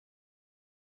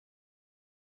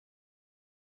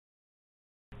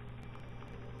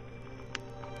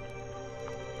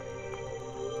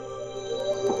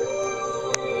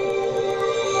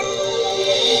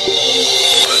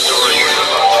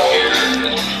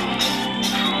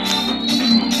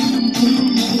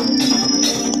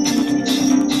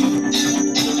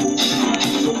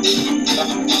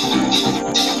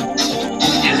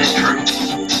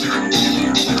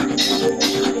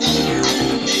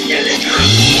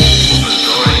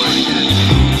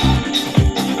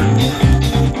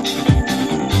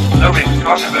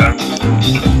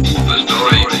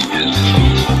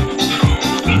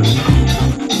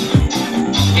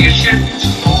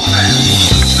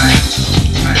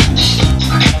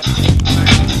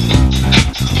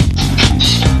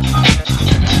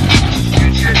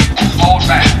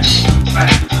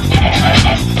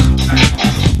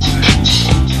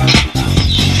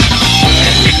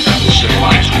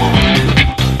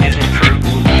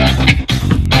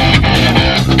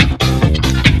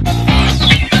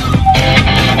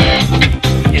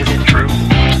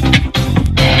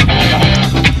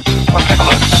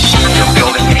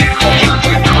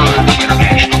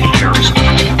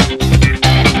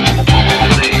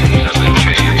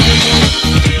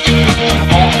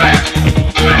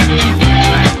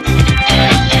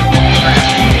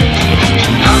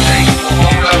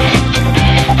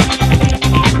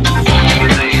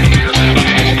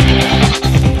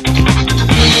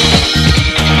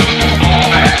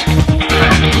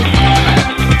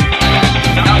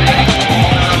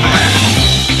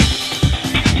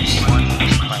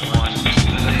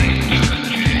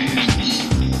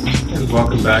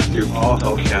welcome back to All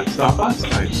Hell Can't Stop Us.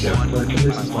 I'm Jeff, and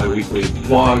this is my weekly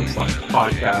vlog slash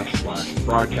podcast slash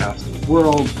broadcast of the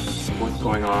world, of what's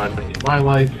going on in my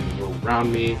life and the world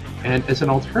around me, and as an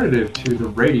alternative to the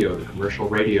radio, the commercial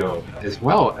radio, as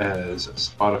well as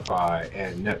Spotify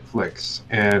and Netflix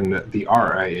and the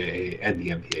RIAA and the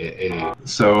MPAA.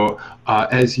 So,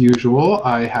 as usual,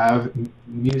 I have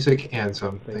music and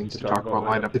some things to talk about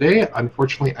lined up today.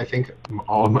 Unfortunately, I think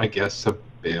all of my guests have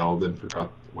bailed and forgot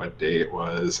what day it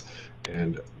was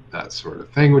and that sort of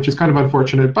thing, which is kind of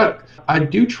unfortunate, but I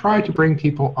do try to bring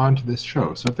people onto this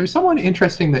show. So if there's someone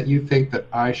interesting that you think that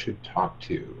I should talk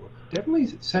to, definitely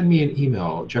send me an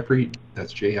email, Jeffrey,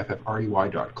 that's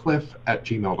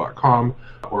jffrey.cliff@gmail.com,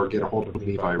 or get a hold of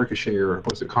me via Ricochet or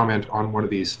post a comment on one of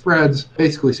these threads,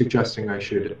 basically suggesting I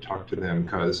should talk to them,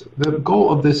 because the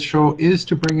goal of this show is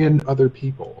to bring in other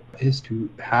people, is to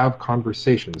have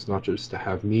conversations, not just to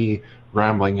have me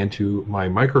rambling into my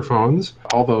microphones,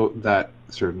 although that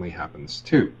certainly happens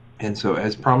too. And so,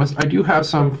 as promised, I do have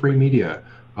some free media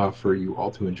for you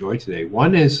all to enjoy today.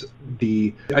 One is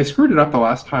I screwed it up the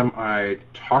last time I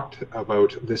talked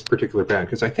about this particular band,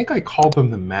 because I think I called them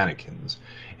the Mannequins,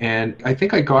 and I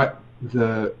think I got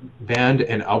the band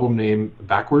and album name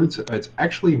backwards. It's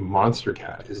actually Monster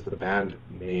Cat is the band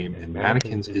name and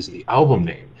Mannequins is the album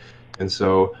name. And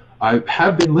so I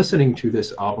have been listening to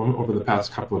this album over the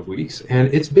past couple of weeks,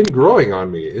 and it's been growing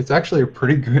on me. It's actually a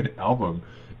pretty good album.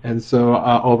 And so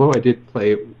although I did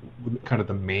play kind of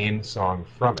the main song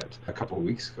from it a couple of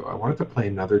weeks ago, I wanted to play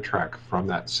another track from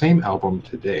that same album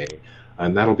today,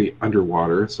 and that'll be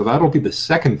Underwater. So that'll be the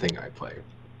second thing I play.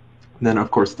 And then,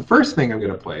 of course, the first thing I'm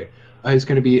going to play is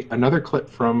going to be another clip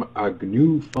from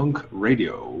gnufunk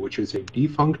Radio, which is a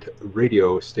defunct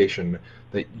radio station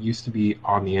that used to be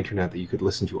on the internet that you could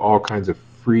listen to all kinds of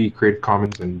free Creative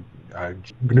Commons and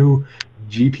GNU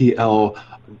GPL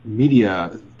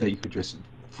media that you could just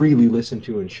freely listen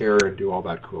to and share and do all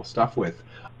that cool stuff with.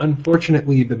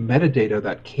 Unfortunately, the metadata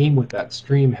that came with that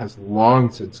stream has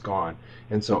long since gone,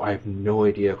 and so I have no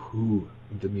idea who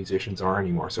the musicians are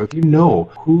anymore. So if you know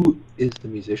who is the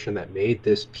musician that made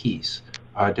this piece,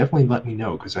 definitely let me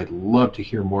know, because I'd love to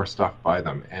hear more stuff by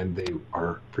them, and they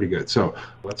are pretty good. So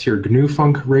let's hear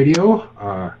gnufunk Radio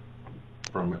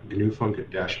from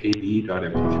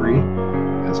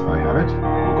gnufunk-ab.mp3 as I have it.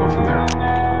 We'll go from there.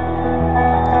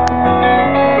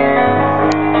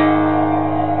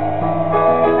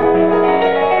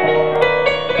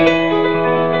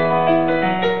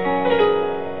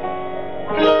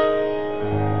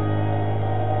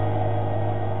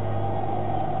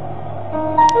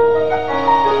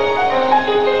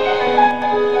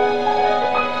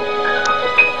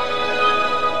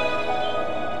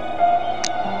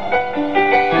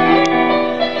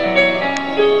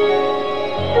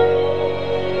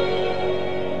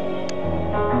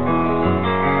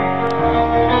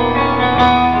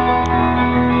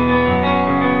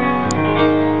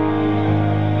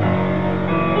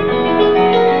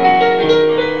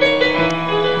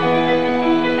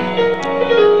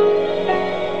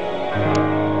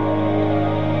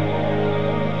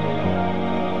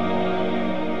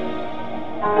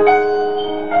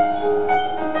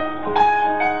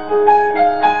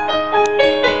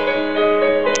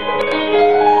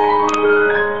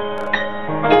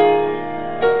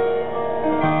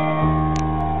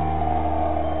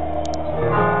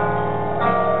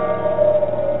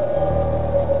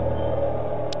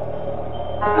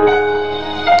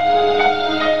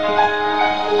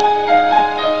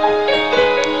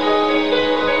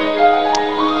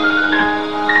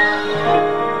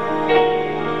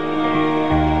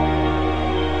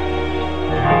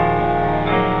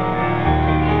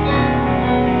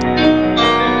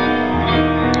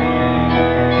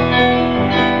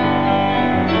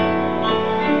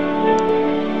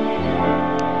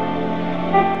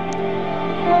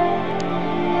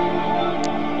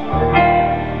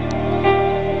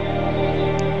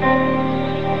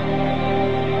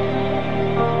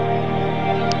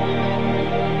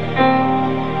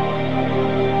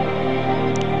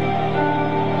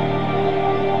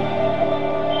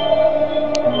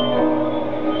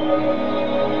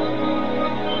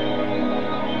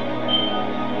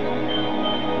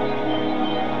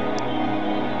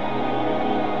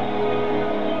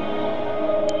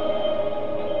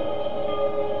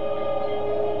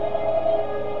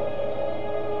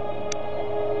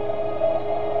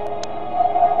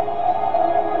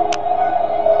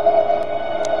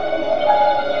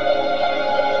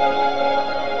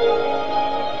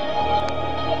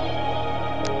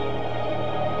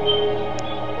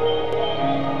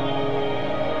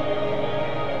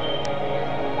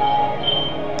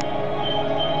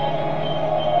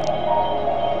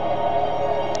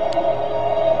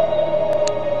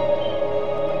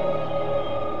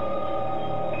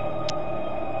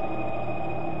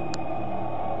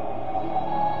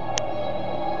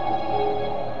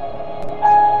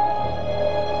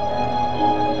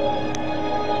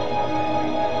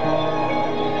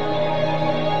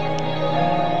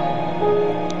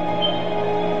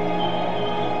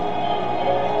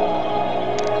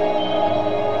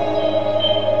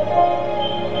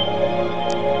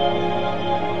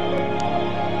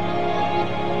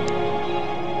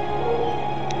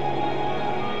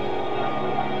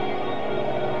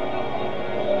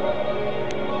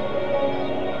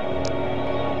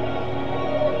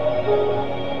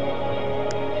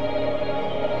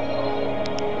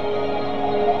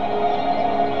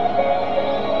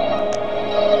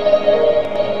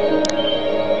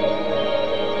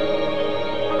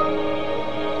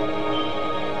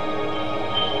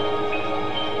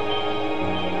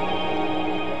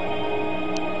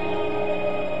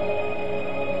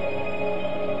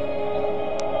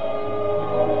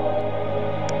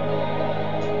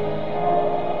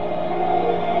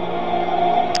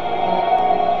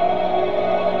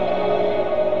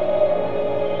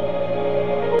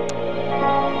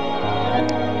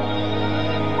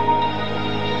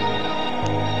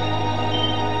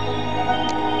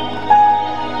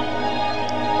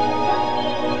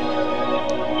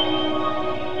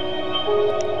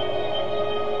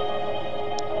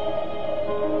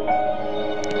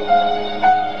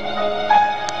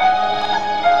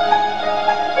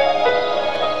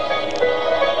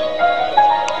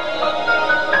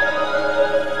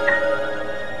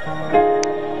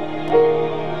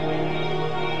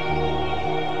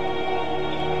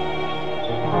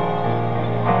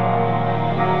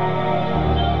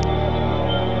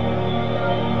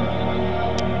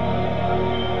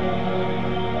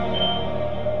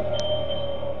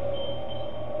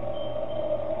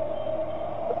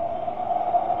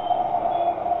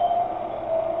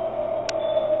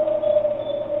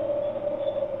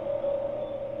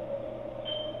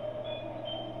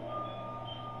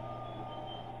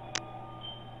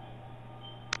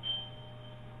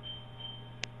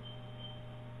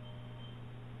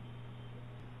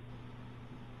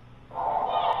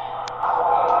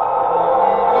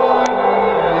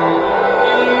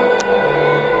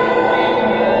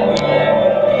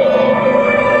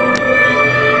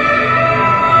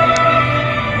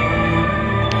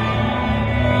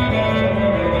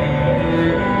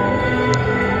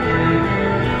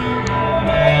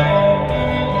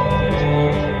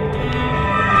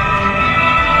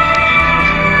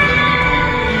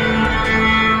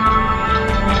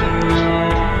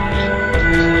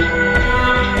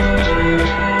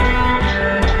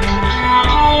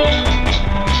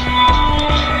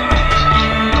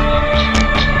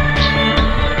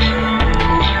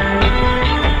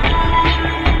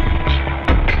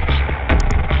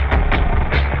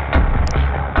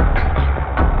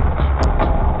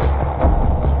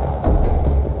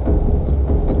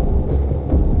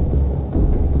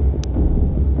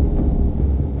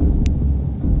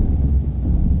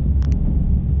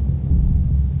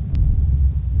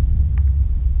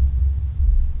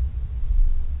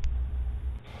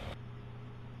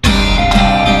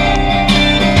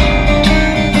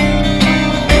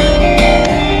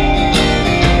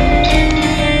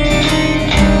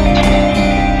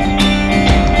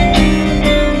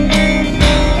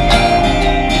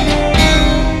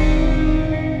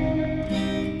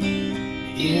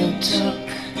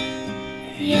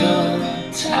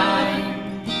 time.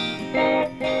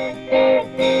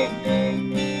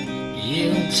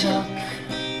 You took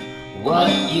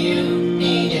what you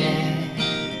needed.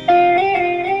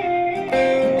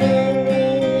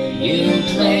 You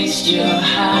placed your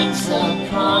hands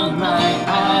upon my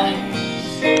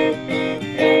eyes.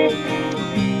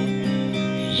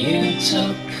 You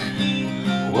took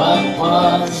what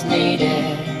was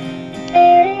needed.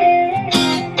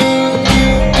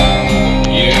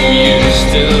 You used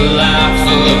to laugh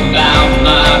about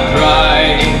my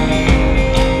pride,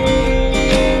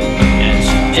 and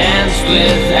to dance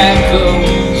with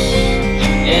echoes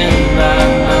in my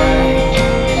mind.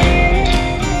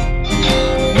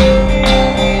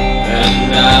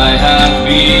 And I have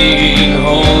been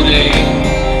holding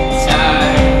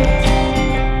tight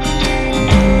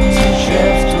to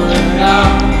driftwood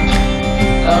out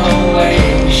away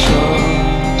shore.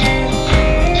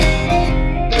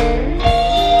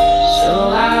 So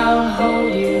I'll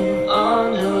hold you on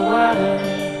the water.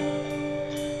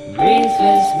 Breathe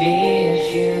with me if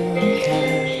you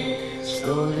can.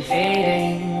 Slowly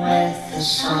fading with the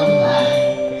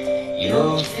sunlight.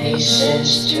 Your face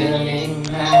is turning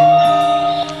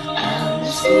back, and the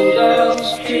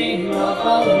schoolgirls dream of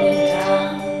lonely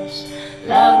towns,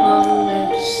 love on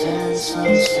lips and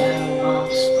sunset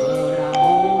walks. But I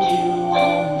hold you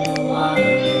on the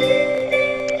water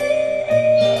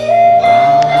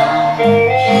while I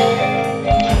can.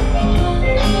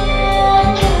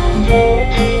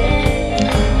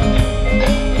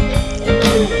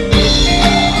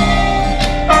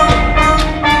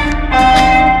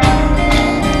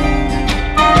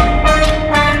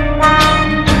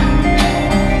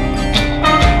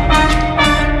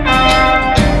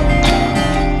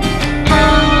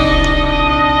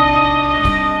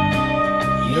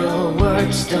 Your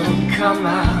words don't come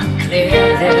out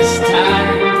clear this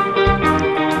time.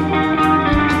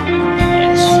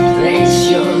 As you place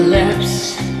your lips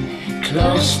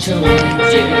close to me,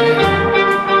 dear,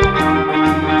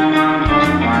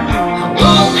 I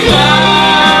won't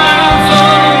cry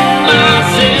for my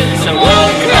sins. I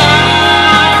won't cry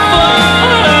for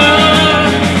her.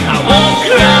 I won't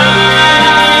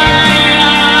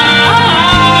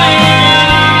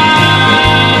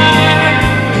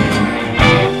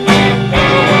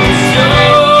So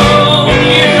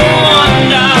you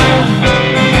wonder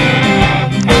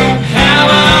how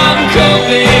I'm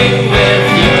coping with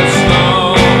your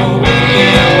smoky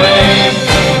wave.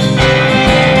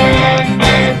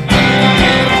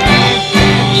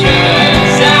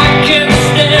 'Cause I can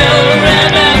still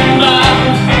remember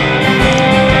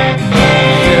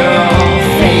your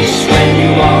face when you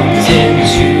walked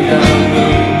into the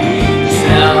room. The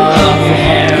smell of your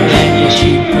hair and your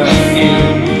cheap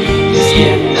perfume. Your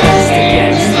skin pressed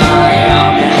against my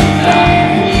arm and thigh.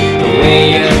 The way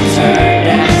you turned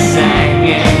and sang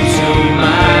into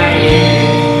my ear.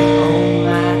 Oh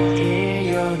my dear,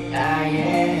 you're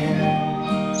dying.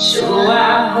 So I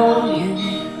hold you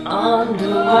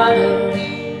underwater.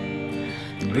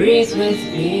 Breathe with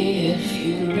me if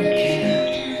you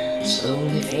can.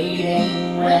 Slowly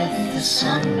fading with the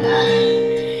sunlight.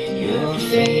 Your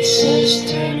face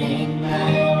is turning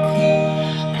back,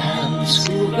 and the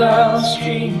schoolgirls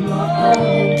dream of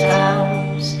home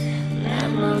towns,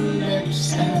 lemon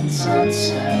lips and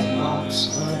sunset walks.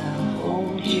 But I'll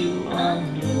hold you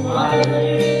underwater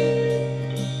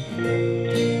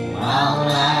while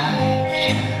I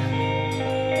can.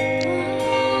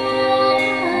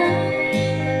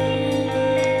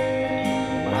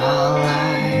 While I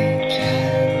can.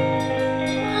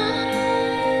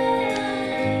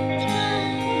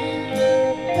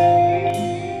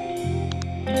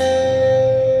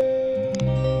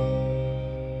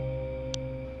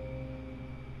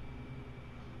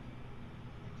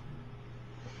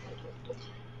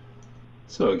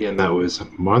 So again, that was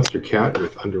Monster Cat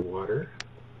with Underwater,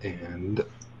 and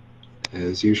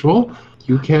as usual,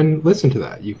 you can listen to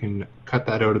that. You can cut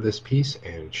that out of this piece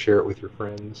and share it with your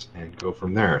friends and go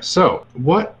from there. So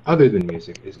what other than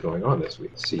music is going on this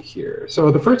week? Let's see here. So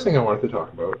the first thing I wanted to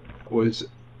talk about was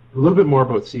a little bit more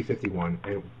about C-51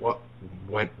 and what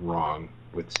went wrong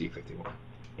with C-51.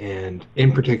 And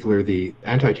in particular, the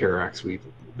anti-terror acts we've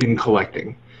been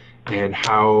collecting, and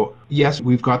how, yes,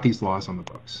 we've got these laws on the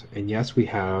books, and yes, we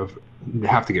have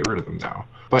to get rid of them now.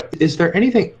 But is there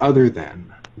anything other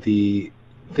than the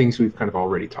things we've kind of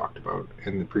already talked about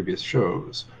in the previous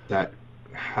shows that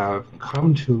have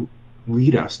come to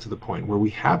lead us to the point where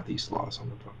we have these laws on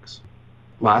the books?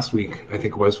 Last week, I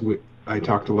think it was, I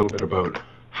talked a little bit about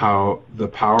how the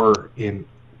power in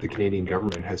the Canadian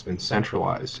government has been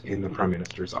centralized in the Prime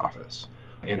Minister's office.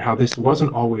 and how this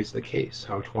wasn't always the case,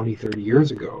 how 20, 30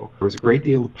 years ago, there was a great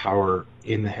deal of power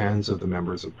in the hands of the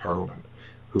members of parliament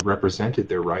who represented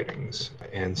their ridings.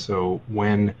 And so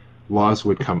when laws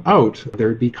would come out,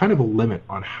 there'd be kind of a limit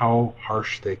on how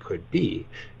harsh they could be,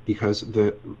 because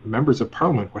the members of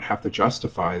parliament would have to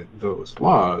justify those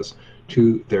laws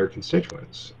to their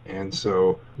constituents. And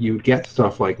so you'd get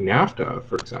stuff like NAFTA,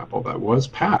 for example, that was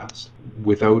passed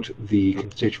without the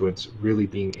constituents really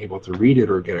being able to read it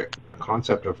or get a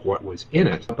concept of what was in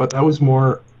it. But that was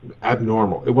more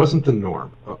abnormal. It wasn't the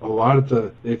norm. A lot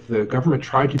of if the government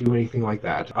tried to do anything like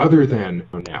that, other than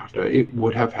NAFTA, it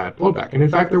would have had blowback. And in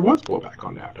fact, there was blowback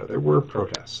on NAFTA. There were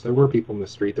protests. There were people in the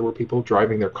street. There were people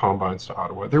driving their combines to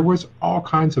Ottawa. There was all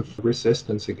kinds of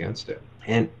resistance against it.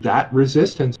 And that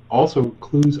resistance also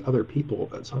clues other people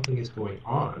that something is going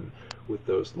on with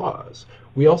those laws.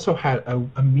 We also had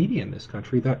a media in this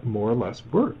country that more or less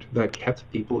worked, that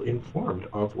kept people informed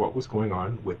of what was going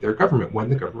on with their government when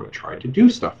the government tried to do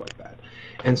stuff like that.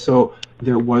 And so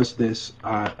there was this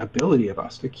ability of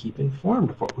us to keep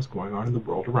informed of what was going on in the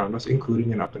world around us,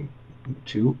 including and up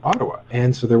to Ottawa.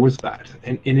 And so there was that.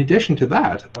 And in addition to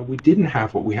that, we didn't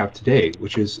have what we have today,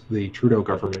 which is the Trudeau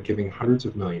government giving hundreds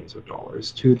of millions of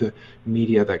dollars to the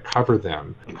media that cover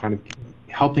them, and kind of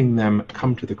helping them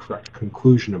come to the correct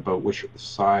conclusion about which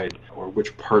side or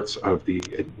which parts of the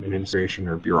administration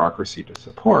or bureaucracy to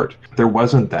support. There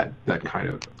wasn't that kind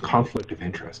of conflict of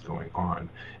interest going on.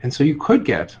 And so you could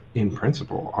get, in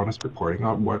principle, honest reporting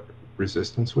on what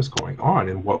resistance was going on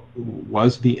and what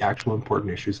was the actual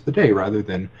important issues of the day, rather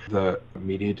than the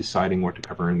media deciding what to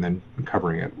cover and then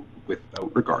covering it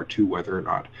without regard to whether or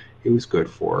not it was good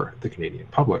for the Canadian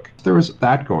public. There was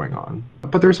that going on.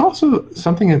 But there's also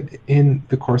something in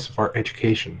the course of our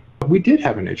education. We did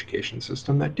have an education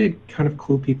system that did kind of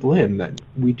clue people in that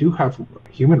we do have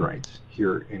human rights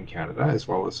here in Canada, as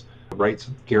well as rights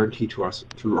guaranteed to us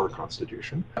through our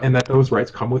Constitution, and that those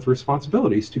rights come with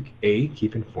responsibilities to A,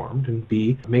 keep informed, and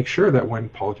B, make sure that when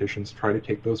politicians try to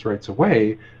take those rights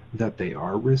away, that they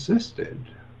are resisted.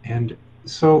 And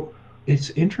so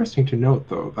it's interesting to note,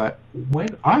 though, that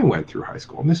when I went through high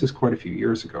school, and this is quite a few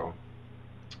years ago,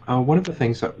 one of the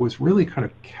things that was really kind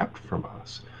of kept from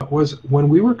us was when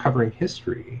we were covering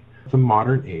history, the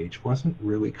modern age wasn't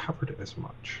really covered as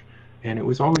much. And it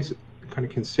was always kind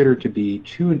of considered to be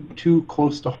too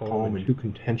close to home and too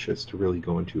contentious to really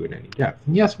go into in any depth.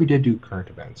 And yes, we did do current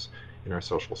events in our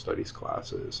social studies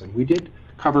classes, and we did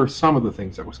cover some of the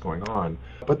things that was going on,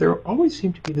 but there always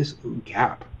seemed to be this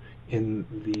gap in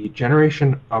the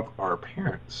generation of our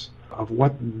parents of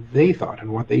what they thought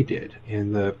and what they did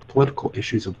in the political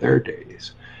issues of their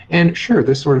days. And sure,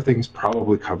 this sort of thing is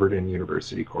probably covered in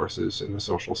university courses in the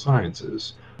social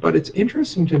sciences, but it's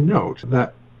interesting to note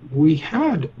that we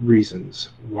had reasons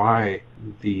why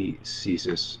the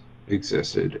CSIS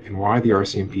existed and why the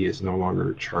RCMP is no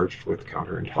longer charged with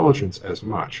counterintelligence as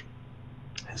much.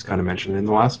 As kind of mentioned in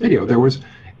the last video, there was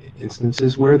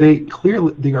instances where the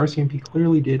RCMP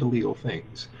clearly did illegal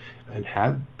things and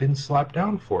had been slapped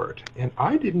down for it. And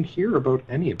I didn't hear about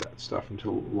any of that stuff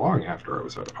until long after I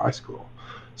was out of high school.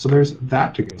 So there's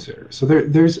that to consider. So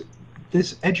there's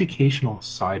this educational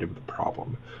side of the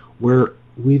problem where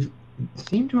we've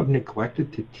seem to have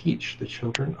neglected to teach the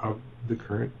children of the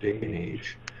current day and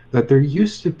age that there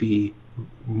used to be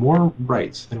more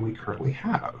rights than we currently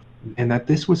have, and that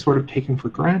this was sort of taken for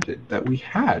granted, that we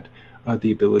had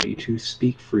the ability to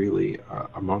speak freely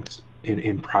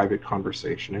in private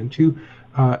conversation and to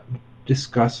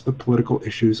discuss the political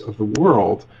issues of the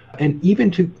world, and even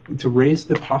to raise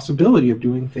the possibility of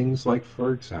doing things like,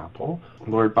 for example,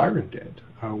 Lord Byron did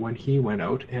when he went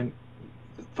out and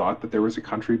thought that there was a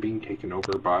country being taken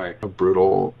over by a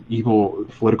brutal, evil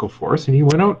political force, and he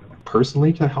went out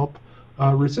personally to help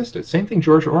resist it. Same thing,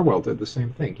 George Orwell did the same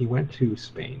thing. He went to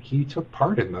Spain. He took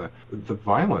part in the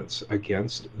violence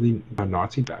against the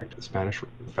Nazi-backed Spanish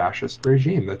fascist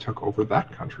regime that took over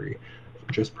that country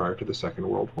just prior to the Second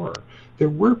World War. There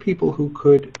were people who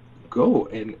could go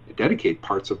and dedicate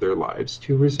parts of their lives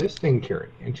to resisting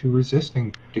tyranny and to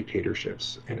resisting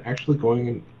dictatorships, and actually going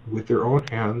in with their own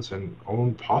hands and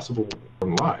own possible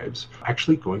lives,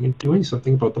 actually going and doing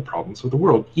something about the problems of the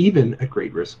world, even at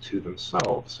great risk to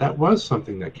themselves. That was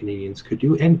something that Canadians could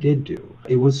do and did do.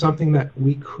 It was something that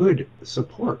we could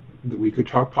support, that we could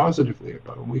talk positively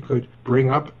about, we could bring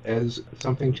up as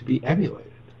something to be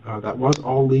emulated. That was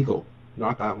all legal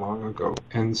not that long ago.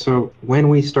 And so when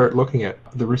we start looking at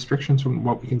the restrictions from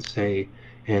what we can say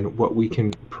and what we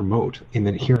can promote in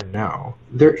the here and now,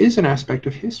 there is an aspect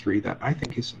of history that I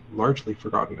think is largely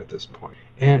forgotten at this point.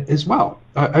 And as well,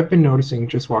 I've been noticing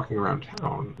just walking around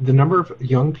town, the number of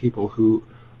young people who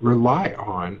rely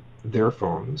on their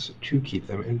phones to keep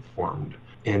them informed.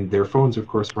 And their phones, of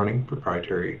course, running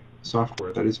proprietary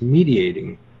software that is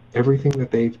mediating everything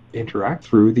that they interact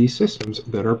through these systems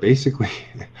that are basically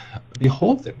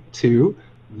beholden to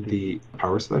the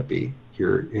powers that be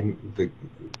here in the,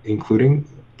 including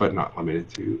but not limited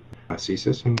to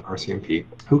CSIS and RCMP,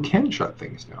 who can shut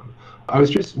things down. I was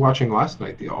just watching last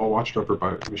night the All Watched Over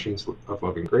by Machines of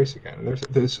Loving Grace again, and there's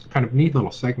this kind of neat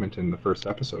little segment in the first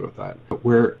episode of that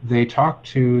where they talk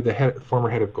to the former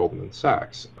head of Goldman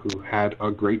Sachs, who had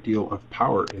a great deal of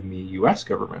power in the U.S.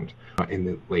 government in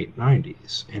the late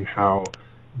 90s, and how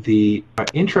the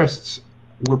interests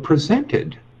were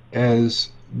presented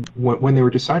as when they were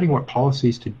deciding what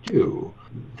policies to do,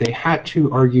 they had to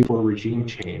argue for regime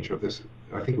change of this,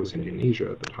 I think it was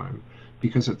Indonesia at the time,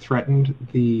 because it threatened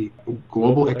the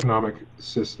global economic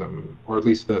system, or at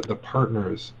least the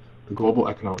partners, the global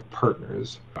economic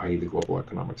partners, i.e. the global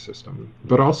economic system,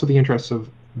 but also the interests of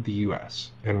the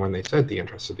U.S. And when they said the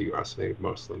interests of the U.S., they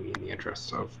mostly mean the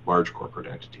interests of large corporate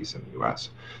entities in the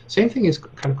U.S. Same thing is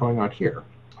kind of going on here,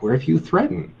 where if you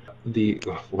threaten the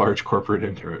large corporate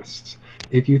interests,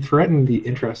 if you threaten the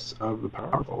interests of the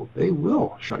powerful, they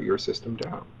will shut your system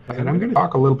down. And I'm going to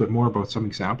talk a little bit more about some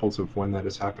examples of when that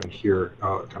has happened here,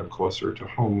 kind of closer to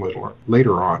home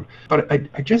later on. But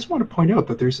I just want to point out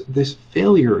that there's this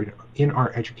failure in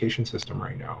our education system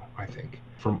right now, I think,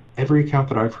 from every account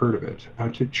that I've heard of it,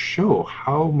 to show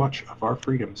how much of our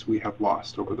freedoms we have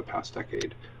lost over the past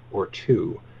decade or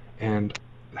two, and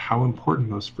how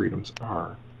important those freedoms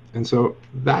are. And so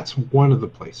that's one of the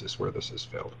places where this has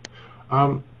failed.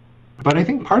 But I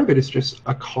think part of it is just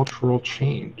a cultural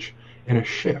change and a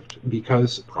shift,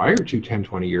 because prior to 10,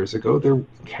 20 years ago,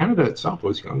 Canada itself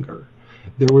was younger.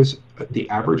 There was the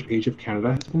average age of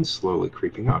Canada has been slowly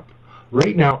creeping up.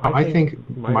 Right now, I think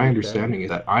my understanding is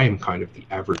that I am kind of the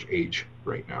average age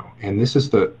right now. And this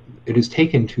is it has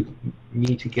taken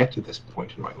me to get to this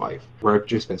point in my life where I've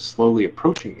just been slowly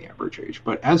approaching the average age.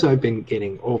 But as I've been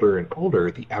getting older and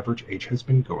older, the average age has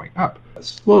been going up.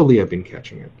 Slowly I've been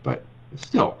catching it, but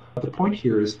still, the point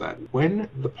here is that when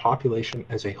the population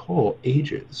as a whole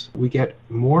ages, we get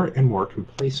more and more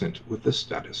complacent with the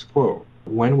status quo.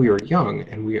 When we are young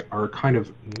and we are kind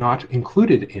of not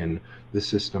included in the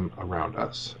system around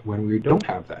us, when we don't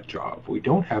have that job, we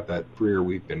don't have that career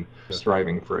we've been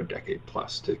striving for a decade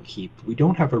plus to keep, we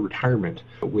don't have a retirement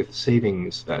with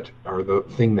savings that are the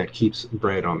thing that keeps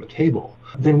bread on the table,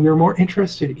 then we're more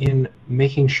interested in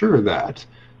making sure that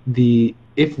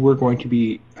if we're going to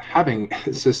be having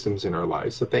systems in our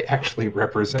lives, that they actually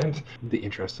represent the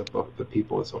interests of the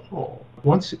people as a whole.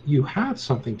 Once you have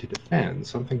something to defend,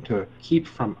 something to keep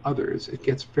from others, it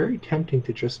gets very tempting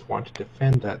to just want to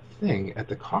defend that thing at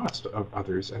the cost of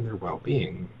others and their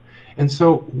well-being. And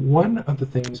so one of the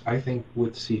things I think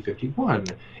with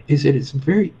C51 is that it's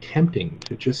very tempting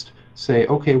to just say,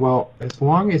 okay, well, as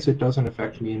long as it doesn't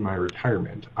affect me in my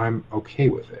retirement, I'm okay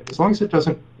with it. As long as it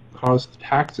doesn't cause the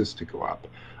taxes to go up,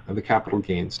 the capital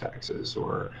gains taxes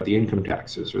or the income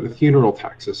taxes or the funeral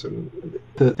taxes and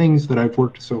the things that I've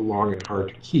worked so long and hard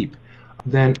to keep,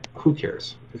 then who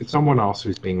cares? It's someone else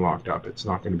who's being locked up. It's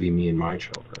not going to be me and my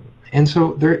children. And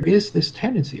so there is this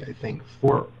tendency, I think,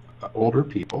 for older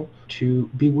people to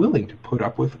be willing to put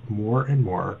up with more and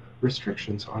more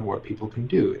restrictions on what people can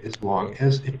do, as long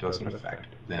as it doesn't affect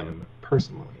them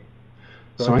personally.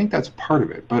 So I think that's part of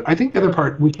it. But I think the other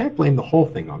part, we can't blame the whole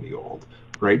thing on the old,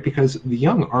 right? Because the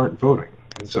young aren't voting.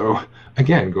 And so,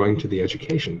 again, going to the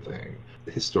education thing,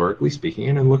 historically speaking,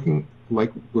 and looking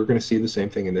like we're going to see the same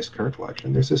thing in this current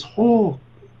election, there's this whole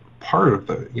part of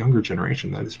the younger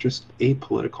generation that is just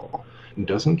apolitical and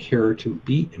doesn't care to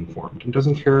be informed and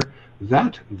doesn't care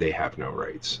that they have no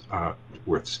rights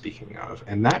worth speaking of.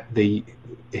 And that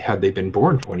had they been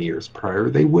born 20 years prior,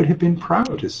 they would have been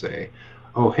proud to say,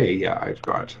 oh, hey, yeah, I've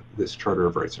got this Charter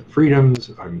of Rights and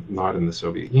Freedoms. I'm not in the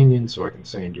Soviet Union, so I can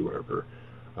say and do whatever,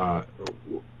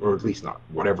 or at least not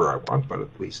whatever I want, but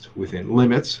at least within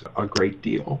limits, a great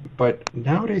deal. But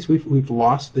nowadays we've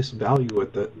lost this value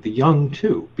at the young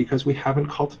too, because we haven't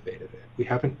cultivated it. We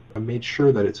haven't made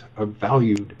sure that it's a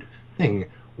valued thing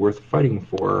worth fighting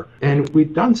for. And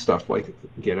we've done stuff like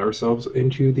get ourselves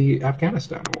into the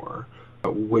Afghanistan war,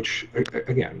 which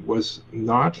again was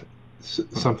not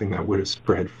something that would have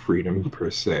spread freedom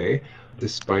per se,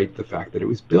 despite the fact that it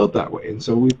was built that way. And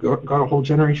so we've got a whole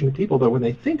generation of people that when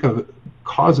they think of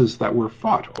causes that were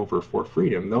fought over for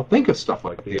freedom, they'll think of stuff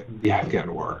like the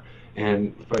Afghan war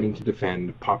and fighting to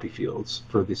defend poppy fields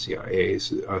for the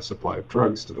CIA's supply of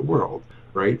drugs to the world,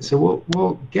 right? So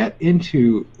we'll get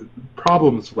into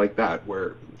problems like that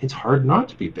where it's hard not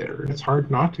to be bitter and it's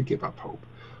hard not to give up hope.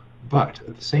 But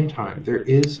at the same time, there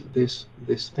is this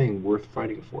thing worth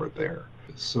fighting for there.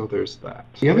 So there's that.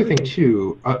 The other thing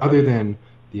too, other than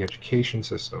the education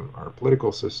system, our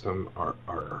political system,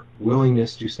 our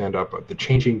willingness to stand up, the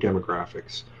changing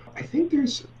demographics, I think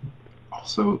there's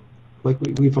also, like,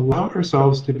 we've allowed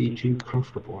ourselves to be too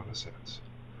comfortable in a sense.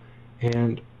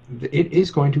 And it is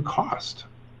going to cost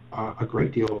a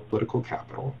great deal of political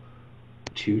capital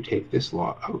to take this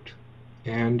law out.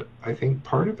 And I think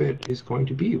part of it is going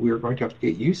to be we're going to have to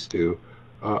get used to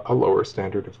a lower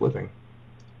standard of living.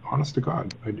 Honest to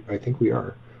God, I think we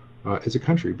are as a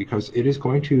country, because it is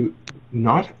going to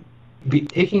not be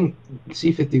taking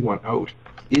C-51 out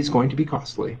is going to be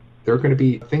costly. There are going to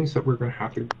be things that we're going to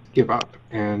have to give up.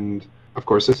 And of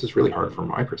course, this is really hard from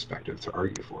my perspective to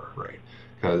argue for, right?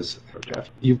 Because Jeff,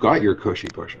 you've got your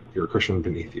cushion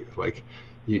beneath you. Like,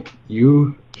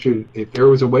 you should, if there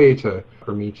was a way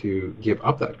for me to give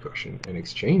up that cushion in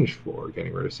exchange for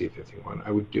getting rid of C-51,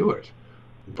 I would do it.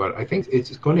 But I think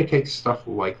it's going to take stuff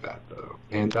like that, though.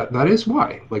 And that is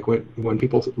why, like, when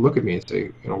people look at me and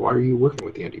say, why are you working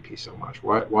with the NDP so much?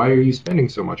 Why are you spending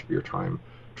so much of your time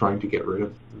trying to get rid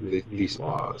of these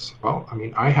laws? Well, I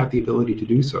mean, I have the ability to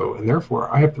do so, and therefore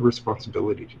I have the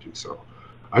responsibility to do so.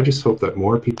 I just hope that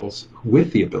more people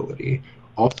with the ability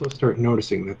also start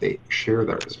noticing that they share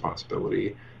that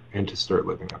responsibility and to start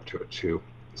living up to it too.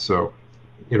 So,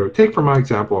 take from my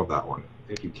example of that one,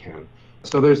 if you can.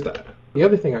 So there's that. The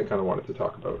other thing I kind of wanted to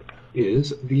talk about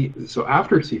is so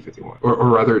after C-51, or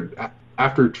rather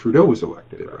after Trudeau was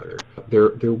elected,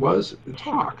 there was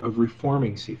talk of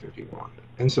reforming C-51.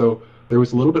 And so there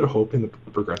was a little bit of hope in the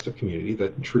progressive community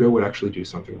that Trudeau would actually do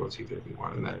something about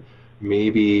C-51, and that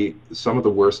maybe some of the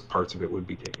worst parts of it would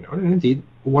be taken out. And indeed,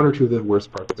 one or two of the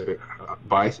worst parts of it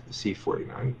by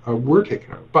C-49 were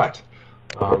taken out. But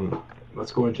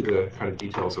let's go into the kind of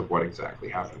details of what exactly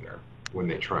happened there when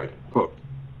they tried. Quote,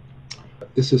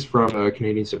 this is from the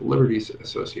Canadian Civil Liberties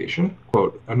Association.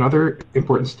 Quote, another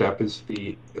important step is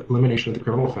the elimination of the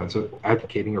criminal offense of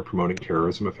advocating or promoting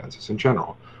terrorism offenses in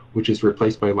general, which is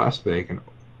replaced by less vague and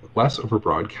less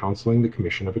overbroad counseling the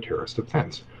commission of a terrorist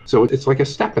offense. So it's like a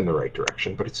step in the right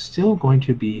direction, but it's still going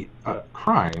to be a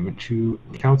crime to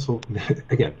counsel,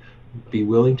 again, be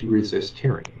willing to resist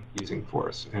tyranny using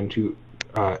force and to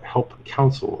help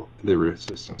counsel the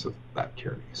resistance of that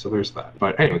tyranny. So there's that.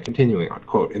 But anyway, continuing on,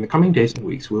 quote, in the coming days and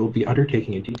weeks, we'll be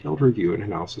undertaking a detailed review and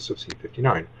analysis of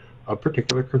C-59. Of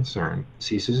particular concern,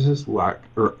 CSIS's lack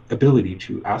or ability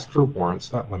to ask for warrants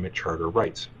that limit charter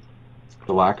rights.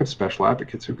 The lack of special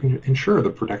advocates who can ensure the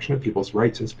protection of people's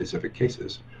rights in specific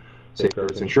cases.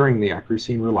 Safeguards ensuring the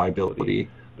accuracy and reliability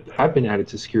have been added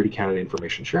to Security Canada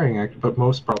Information Sharing Act, but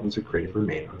most problems it created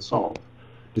remain unsolved.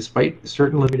 Despite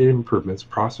certain limited improvements,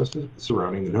 processes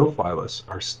surrounding the no-fly list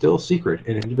are still secret,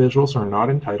 and individuals are not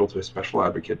entitled to a special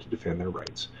advocate to defend their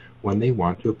rights when they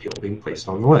want to appeal being placed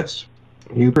on the list.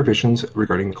 New provisions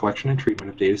regarding the collection and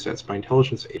treatment of data sets by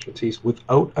intelligence agencies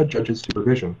without a judge's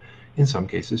supervision in some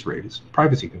cases raise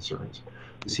privacy concerns.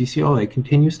 The CCLA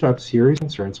continues to have serious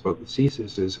concerns about the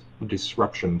CSIS's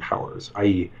disruption powers,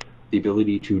 i.e., the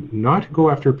ability to not go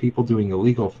after people doing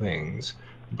illegal things,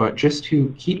 but just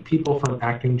to keep people from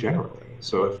acting generally.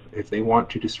 So if they want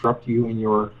to disrupt you in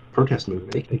your protest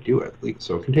movement, they can do it.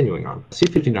 So continuing on.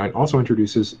 C-59 also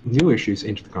introduces new issues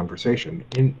into the conversation.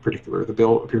 In particular, the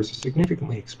bill appears to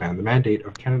significantly expand the mandate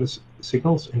of Canada's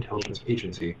Signals Intelligence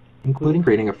Agency, including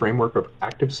creating a framework of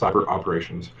active cyber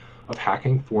operations of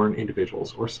hacking foreign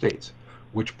individuals or states,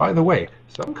 which, by the way,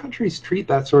 some countries treat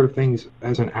that sort of things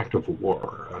as an act of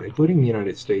war, including the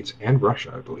United States and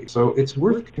Russia, I believe. So it's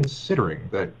worth considering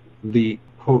that the,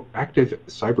 quote, active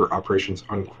cyber operations,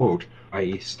 unquote,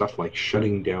 i.e. stuff like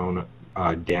shutting down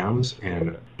dams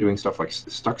and doing stuff like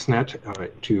Stuxnet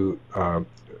to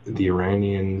the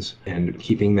Iranians and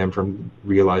keeping them from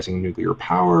realizing nuclear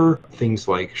power, things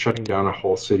like shutting down a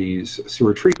whole city's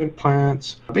sewer treatment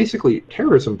plants, basically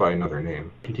terrorism by another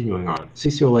name. Continuing on,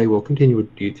 CCLA will continue a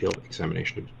detailed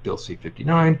examination of Bill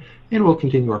C-59 and will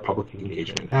continue our public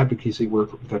engagement and advocacy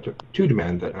work to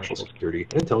demand that national security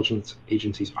and intelligence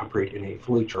agencies operate in a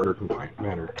fully charter compliant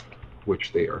manner,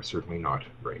 which they are certainly not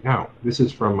right now. This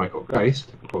is from Michael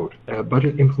Geist, quote, a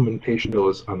budget implementation bill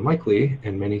is unlikely,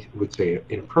 and many would say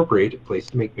inappropriate, place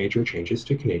to make major changes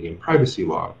to Canadian privacy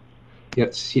law.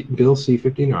 Yet Bill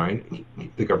C-59,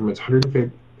 the government's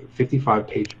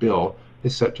 155-page bill,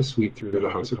 is set to sweep through the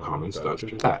House of Commons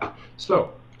just that.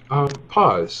 So,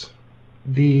 pause.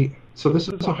 So this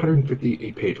is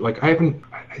 158-page. Like, I think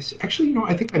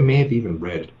I may have even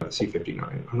read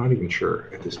C-59. I'm not even sure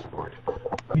at this point.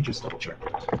 Let me just double check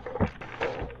that.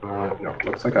 No,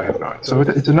 looks like I have not. So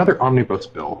it's another omnibus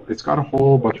bill. It's got a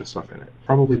whole bunch of stuff in it,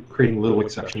 probably creating little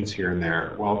exceptions here and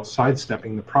there while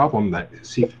sidestepping the problem that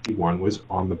C-51 was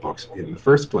on the books in the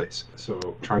first place.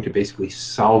 So trying to basically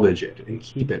salvage it and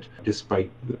keep it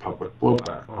despite the public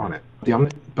blowback on it. The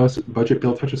omnibus budget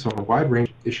bill touches on a wide range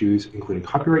of issues, including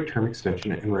copyright term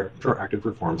extension and retroactive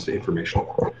reforms to information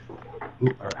law.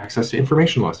 Or access to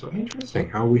information law. So interesting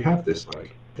how we have this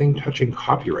like thing touching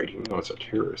copyright, even though it's a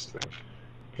terrorist thing.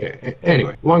 Okay.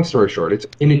 Anyway, long story short, it's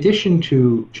in addition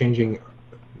to changing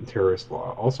terrorist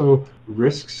law, also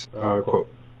risks, quote,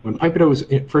 when Pipedo was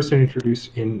first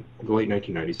introduced in the late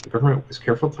 1990s, the government was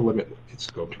careful to limit its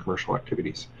scope to commercial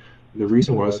activities. The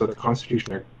reason was that the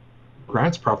Constitution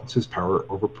grants provinces power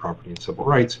over property and civil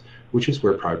rights, which is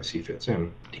where privacy fits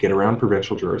in. To get around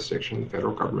provincial jurisdiction, the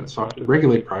federal government sought to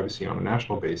regulate privacy on a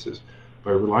national basis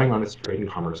by relying on its trade and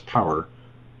commerce power.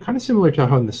 Kind of similar to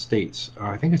how in the States,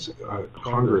 I think it's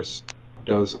Congress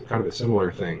does kind of a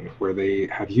similar thing, where they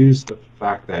have used the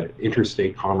fact that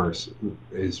interstate commerce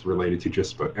is related to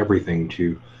just about everything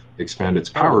to expand its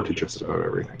power to just about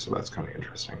everything. So that's kind of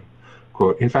interesting.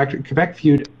 Quote, in fact, Quebec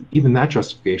viewed even that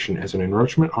justification as an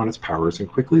encroachment on its powers and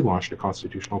quickly launched a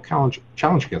constitutional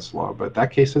challenge against the law, but that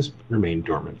case has remained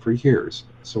dormant for years.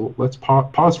 So let's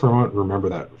pause for a moment and remember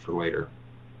that for later.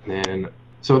 And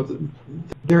so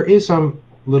there is some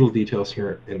little details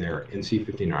here and there in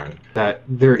C-59 that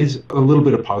there is a little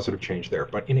bit of positive change there,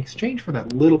 but in exchange for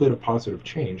that little bit of positive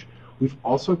change, we've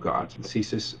also got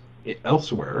CSIS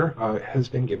elsewhere has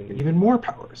been given even more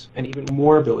powers and even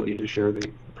more ability to share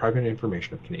the private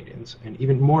information of Canadians and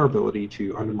even more ability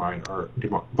to undermine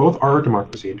both our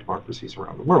democracy and democracies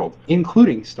around the world,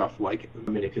 including stuff like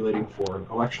manipulating foreign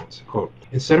elections. Quote,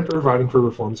 instead of providing for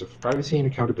reforms of privacy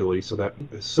and accountability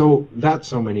so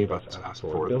many of us ask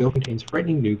for, the bill contains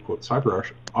frightening new, quote,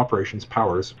 cyber operations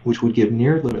powers, which would give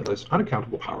near limitless,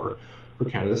 unaccountable power for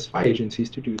Canada's spy agencies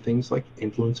to do things like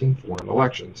influencing foreign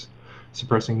elections,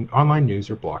 suppressing online news,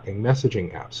 or blocking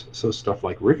messaging apps. So stuff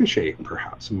like Ricochet,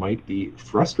 perhaps, might be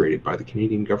frustrated by the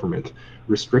Canadian government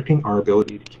restricting our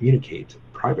ability to communicate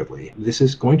privately. This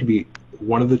is going to be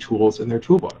one of the tools in their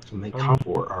toolbox when they come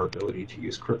for our ability to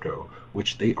use crypto,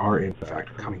 which they are in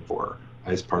fact coming for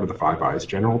as part of the Five Eyes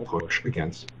general push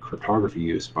against cryptography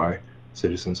used by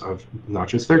citizens of not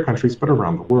just their countries, but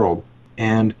around the world.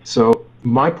 And so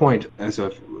my point as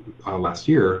of last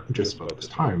year, just about this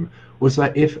time, was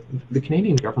that if the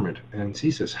Canadian government and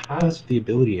CSIS has the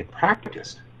ability and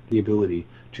practiced the ability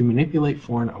to manipulate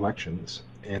foreign elections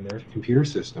and their computer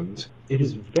systems, it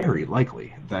is very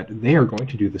likely that they are going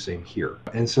to do the same here.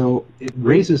 And so it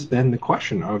raises then the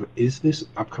question of, is this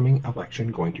upcoming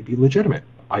election going to be legitimate?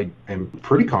 I am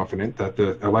pretty confident that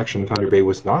the election in Thunder Bay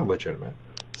was not legitimate.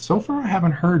 So far, I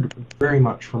haven't heard very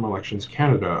much from Elections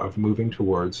Canada of moving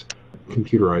towards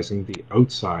computerizing the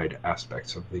outside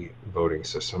aspects of the voting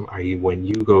system, i.e. when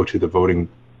you go to the voting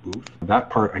booth. That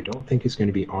part I don't think is going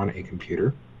to be on a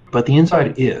computer, but the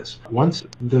inside is. Once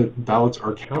the ballots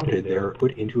are counted, they're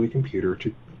put into a computer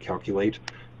to calculate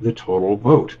the total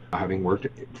vote. Having worked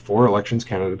for Elections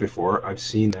Canada before, I've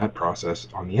seen that process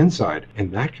on the inside,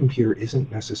 and that computer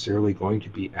isn't necessarily going to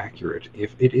be accurate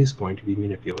if it is going to be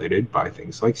manipulated by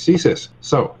things like CSIS.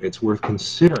 So it's worth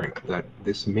considering that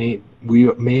we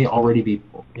may already be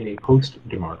in a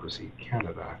post-democracy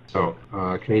Canada. So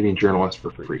Canadian journalists for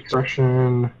free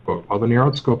expression, quote, while the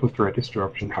narrowed scope of threat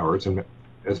disruption powers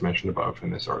as mentioned above in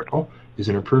this article, is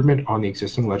an improvement on the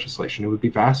existing legislation, it would be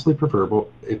vastly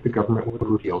preferable if the government would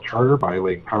repeal charter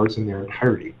violating powers in their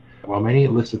entirety. While many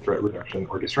listed threat reduction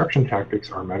or disruption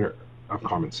tactics are a matter of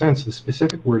common sense, the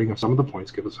specific wording of some of the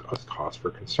points gives us cause for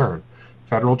concern.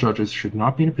 Federal judges should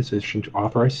not be in a position to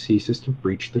authorize CSIS to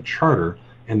breach the charter,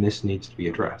 and this needs to be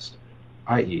addressed.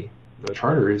 I.e., the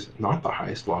charter is not the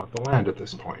highest law of the land at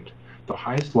this point. The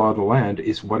highest law of the land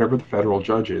is whatever the federal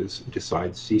judges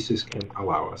decide CSIS can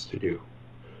allow us to do.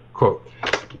 Quote,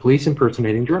 police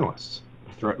impersonating journalists.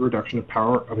 The threat reduction of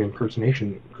power of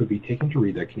impersonation could be taken to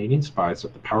read that Canadian spies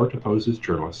have the power to pose as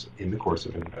journalists in the course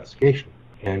of an investigation.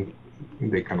 And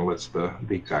they kind of list the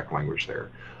exact language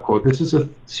there. Quote, this is a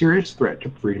serious threat to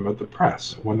freedom of the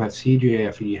press, one that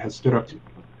CJFE has stood up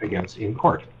against in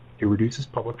court. It reduces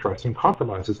public trust and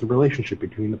compromises the relationship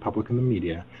between the public and the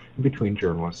media and between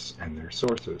journalists and their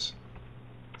sources.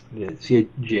 The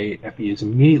CJFE is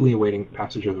immediately awaiting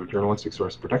passage of the Journalistic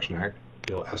Source Protection Act,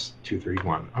 Bill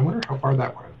S-231. I wonder how far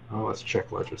that went. Let's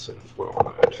check legislative flow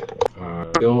on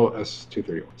that. Bill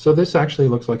S-231. So this actually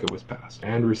looks like it was passed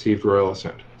and received royal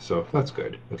assent. So that's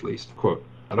good, at least. Quote,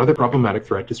 another problematic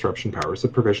threat disruption power is the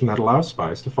provision that allows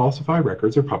spies to falsify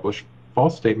records or publish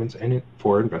false statements and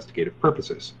for investigative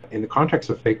purposes. In the context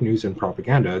of fake news and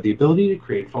propaganda, the ability to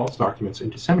create false documents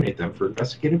and disseminate them for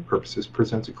investigative purposes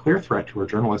presents a clear threat to our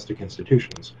journalistic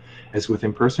institutions. As with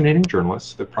impersonating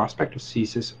journalists, the prospect of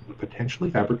CSIS potentially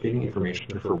fabricating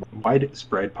information for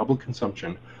widespread public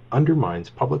consumption undermines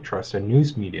public trust in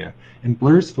news media and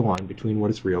blurs the line between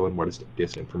what is real and what is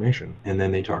disinformation. And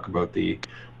then they talk about the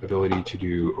ability to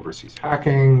do overseas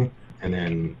hacking, and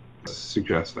then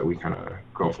suggest that we kind of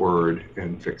go forward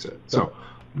and fix it. So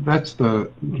that's the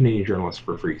Canadian Journalists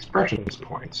for Free Expression's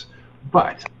points.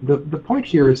 But the point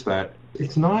here is that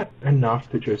it's not enough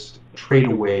to just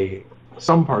trade away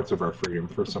some parts of our freedom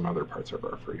for some other parts of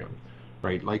our freedom,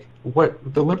 right? Like what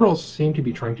the Liberals seem to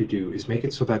be trying to do is make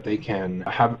it so that they can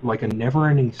have like a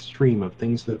never-ending stream of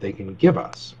things that they can give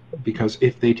us. Because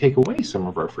if they take away some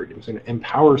of our freedoms and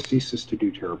empower CSIS to do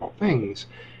terrible things,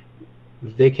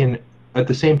 they can, at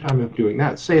the same time of doing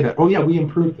that, say that, oh yeah, we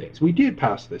improved things. We did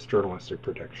pass this journalistic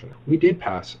protection. We did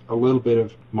pass a little bit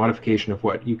of modification of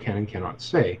what you can and cannot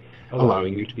say,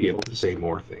 allowing you to be able to say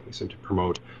more things and to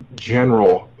promote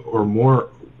general or more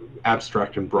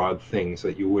abstract and broad things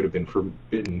that you would have been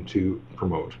forbidden to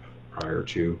promote prior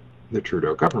to the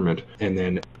Trudeau government. And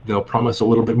then they'll promise a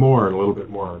little bit more and a little bit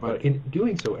more. But in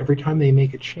doing so, every time they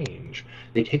make a change,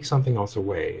 they take something else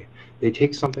away. They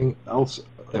take something else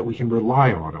that we can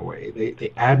rely on away.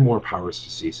 They add more powers to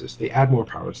CSIS. They add more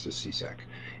powers to CSEC.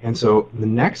 And so the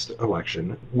next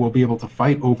election, we'll be able to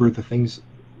fight over the things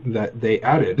that they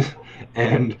added,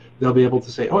 and they'll be able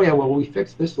to say, oh yeah, well, we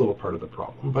fixed this little part of the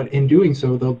problem. But in doing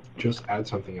so, they'll just add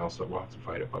something else that we'll have to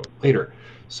fight about later.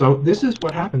 So this is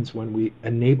what happens when we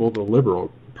enable the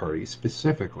Liberal Party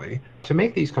specifically to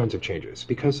make these kinds of changes,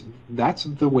 because that's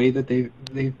the way that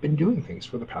they've been doing things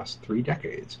for the past 3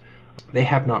 decades. They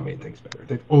have not made things better.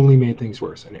 They've only made things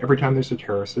worse. And every time there's a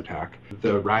terrorist attack,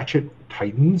 the ratchet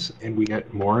tightens and we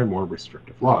get more and more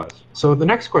restrictive laws. So the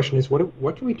next question is,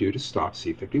 what can we do to stop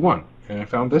C-51? And I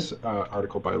found this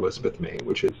article by Elizabeth May,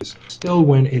 which is still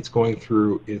when it's going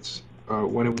through its,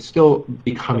 when it was still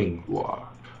becoming law.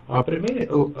 But it made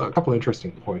a couple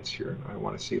interesting points here. I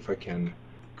want to see if I can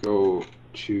go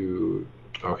to,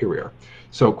 oh, here we are.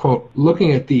 So, quote,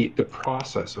 looking at the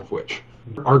process of which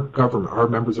our government, our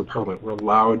members of parliament, were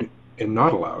allowed and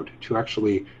not allowed to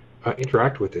actually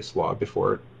interact with this law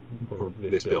before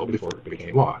it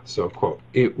became law. So, quote,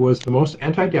 it was the most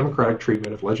anti-democratic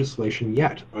treatment of legislation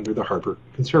yet under the Harper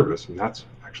Conservatives. And that's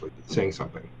actually saying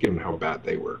something, given how bad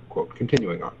they were, quote,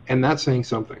 continuing on. And that's saying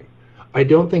something. I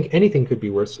don't think anything could be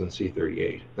worse than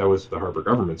C-38. That was the Harper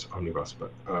government's omnibus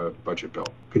budget bill.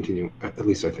 At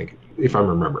least I think, if I'm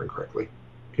remembering correctly.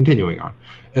 Continuing on,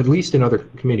 at least in other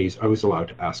committees, I was allowed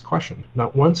to ask questions.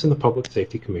 Not once in the Public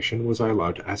Safety Commission was I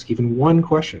allowed to ask even one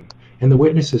question, and the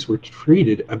witnesses were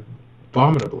treated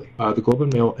abominably. The Globe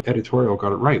and Mail editorial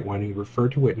got it right when he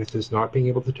referred to witnesses not being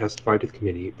able to testify to the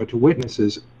committee, but to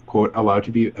witnesses, quote, allowed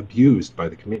to be abused by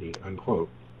the committee, unquote.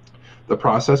 The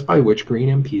process by which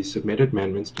Green MPs submitted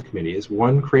amendments to committee is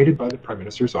one created by the Prime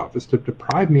Minister's office to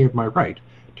deprive me of my right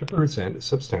to present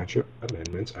substantive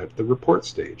amendments at the report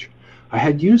stage. I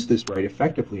had used this right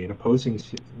effectively in opposing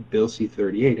Bill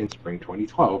C-38 in spring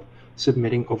 2012,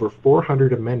 submitting over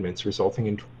 400 amendments resulting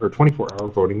in a 24-hour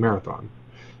voting marathon.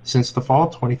 Since the fall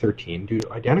of 2013, due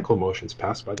to identical motions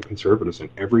passed by the Conservatives in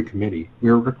every committee, we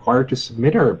are required to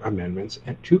submit our amendments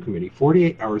to committee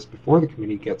 48 hours before the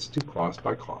committee gets to clause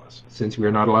by clause. Since we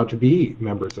are not allowed to be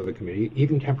members of the committee,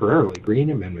 even temporarily, Green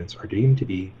amendments are deemed to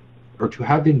be, or to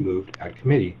have been moved at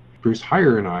committee. Bruce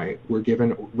Heyer and I were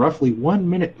given roughly 1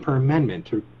 minute per amendment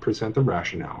to present the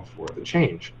rationale for the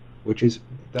change,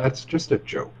 that's just a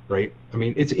joke, right? I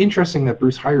mean, it's interesting that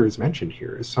Bruce Heyer is mentioned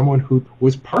here as someone who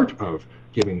was part of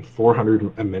giving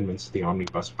 400 amendments to the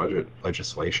omnibus budget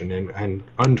legislation and an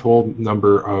untold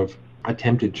number of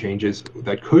attempted changes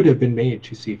that could have been made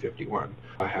to C-51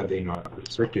 had they not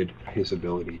restricted his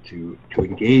ability to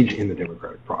engage in the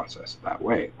democratic process that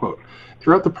way. Quote,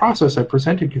 throughout the process, I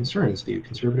presented concerns. The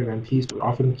Conservative MPs would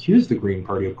often accuse the Green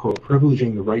Party of, quote,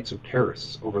 privileging the rights of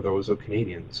terrorists over those of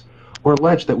Canadians, or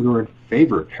allege that we were in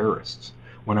favor of terrorists.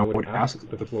 When I would ask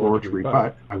the floor to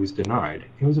rebut, I was denied.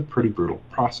 It was a pretty brutal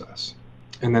process.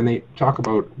 And then they talk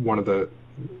about one of the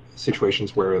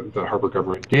situations where the Harper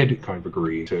government did kind of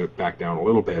agree to back down a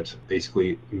little bit,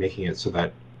 basically making it so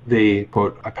that they,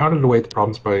 quote, I pounded away at the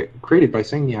problems created by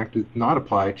saying the act did not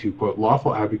apply to, quote,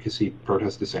 lawful advocacy,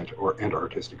 protest, dissent, and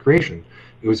artistic creation.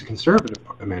 It was a conservative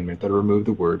amendment that removed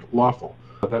the word lawful.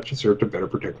 That should serve to better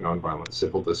protect nonviolent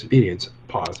civil disobedience.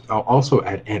 Pause. I'll also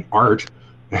add, and art,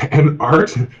 And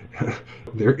art,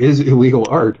 there is illegal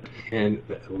art, and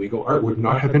illegal art would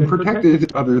not have been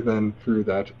protected other than through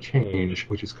that change,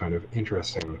 which is kind of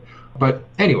interesting. But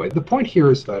anyway, the point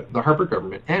here is that the Harper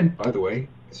government, and by the way,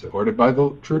 supported by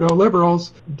the Trudeau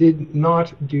Liberals, did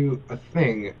not do a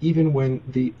thing, even when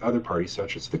the other parties,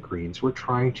 such as the Greens, were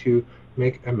trying to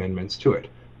make amendments to it.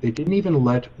 They didn't even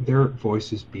let their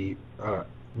voices be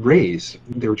raised.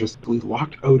 They were just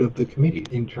locked out of the committee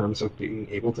in terms of being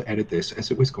able to edit this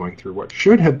as it was going through what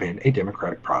should have been a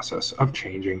democratic process of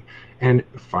changing and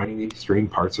finding the extreme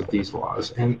parts of these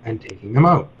laws and taking them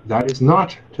out. That is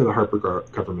not to the Harper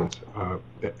government's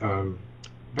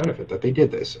benefit that they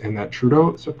did this, and that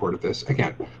Trudeau supported this.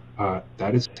 Again,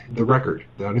 that is the record.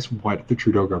 That is what the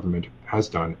Trudeau government has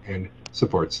done and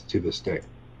supports to this day.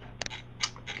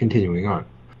 Continuing on.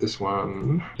 This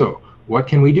one. So, what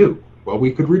can we do? Well,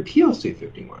 we could repeal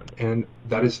C-51, and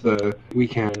that is we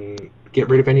can get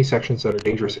rid of any sections that are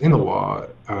dangerous in the law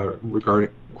regarding,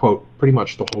 quote, pretty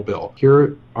much the whole bill.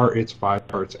 Here are its 5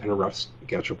 parts and a rough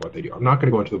sketch of what they do. I'm not going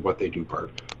to go into the what they do part,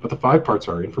 but the 5 parts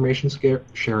are information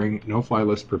sharing, no-fly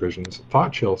list provisions,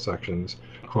 thought chill sections,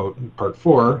 quote, part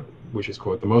 4, which is,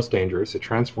 quote, the most dangerous. It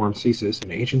transforms CSIS,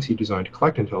 an agency designed to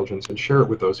collect intelligence and share it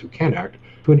with those who can act,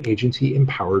 to an agency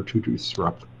empowered to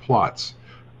disrupt plots,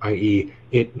 i.e.,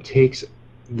 it takes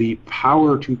the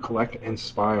power to collect and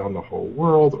spy on the whole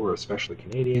world, or especially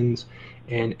Canadians,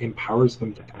 and empowers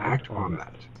them to act on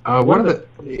that. One of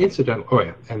the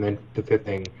incidental, and then the 5th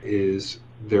thing is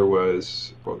there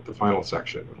was, quote, the final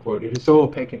section, quote, it is so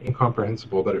opaque and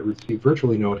incomprehensible that it received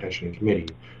virtually no attention in committee.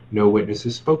 No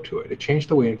witnesses spoke to it. It changed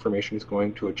the way information is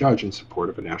going to a judge in support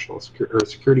of a national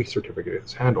security certificate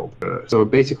is handled. So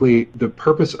basically, the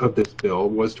purpose of this bill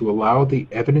was to allow the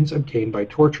evidence obtained by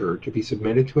torture to be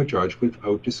submitted to a judge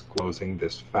without disclosing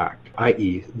this fact,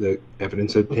 i.e., the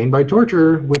evidence obtained by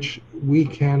torture, which we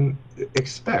can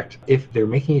expect if they're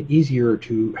making it easier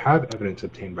to have evidence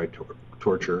obtained by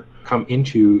torture come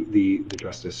into the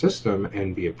justice system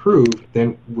and be approved,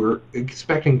 then we're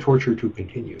expecting torture to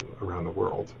continue around the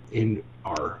world in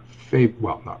our favor,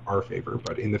 well, not our favor,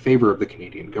 but in the favor of the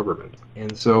Canadian government.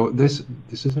 And so this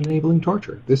is enabling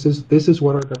torture. This is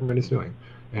what our government is doing,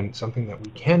 and something that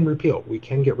we can repeal. We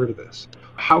can get rid of this.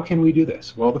 How can we do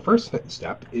this? Well, the first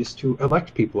step is to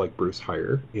elect people like Bruce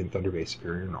Heyer in Thunder Bay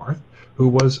Superior North, who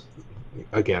was,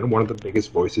 again, one of the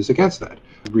biggest voices against that.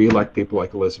 Re-elect people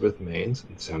like Elizabeth Maynes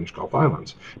in Sandwich Gulf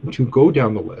Islands. To go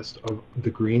down the list of the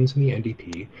Greens and the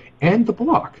NDP and the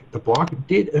Bloc. The Bloc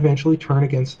did eventually turn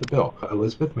against the bill.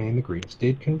 Elizabeth May and the Greens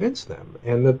did convince them,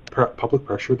 and the public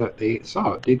pressure that they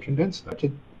saw did convince them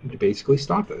to basically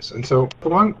stop this. And so, the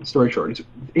long story short,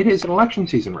 it is an election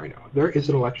season right now. There is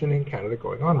an election in Canada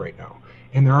going on right now,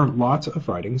 and there are lots of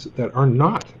ridings that are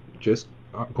not just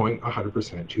going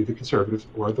 100% to the Conservatives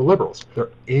or the Liberals.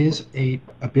 There is a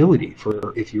ability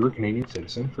for, if you're a Canadian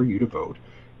citizen, for you to vote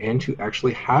and to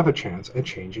actually have a chance at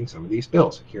changing some of these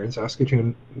bills. Here in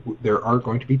Saskatoon, there are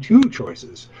going to be 2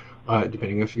 choices,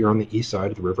 depending if you're on the east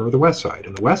side of the river or the west side.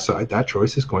 On the west side, that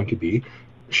choice is going to be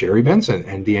Sherry Benson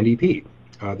and the NDP.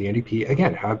 The NDP,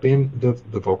 again, have been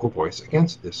the vocal voice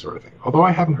against this sort of thing. Although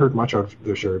I haven't heard much of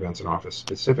the Sherry Benson office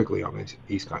specifically on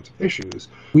these kinds of issues,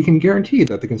 we can guarantee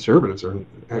that the Conservatives are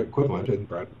equivalent, and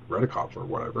Brad Redekop or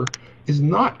whatever is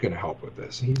not going to help with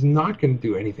this. He's not going to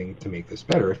do anything to make this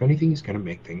better. If anything, he's going to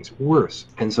make things worse.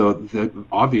 And so the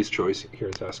obvious choice here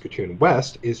in Saskatoon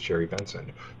West is Sherry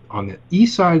Benson. On the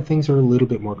east side, things are a little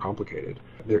bit more complicated.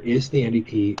 There is the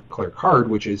NDP Claire Card,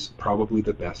 which is probably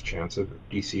the best chance of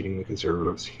de-seating the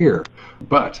Conservatives here.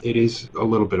 But it is a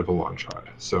little bit of a long shot.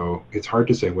 So it's hard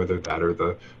to say whether that or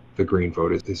the Green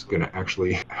vote is going to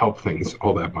actually help things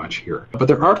all that much here. But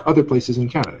there are other places in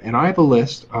Canada. And I have a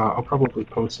list, I'll probably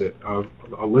post it, of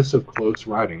a list of close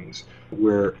ridings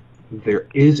where there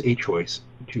is a choice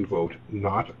to vote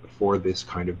not for this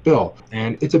kind of bill.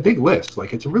 And it's a big list.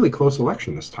 Like, it's a really close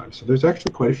election this time. So there's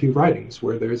actually quite a few ridings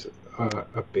where there's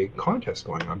a big contest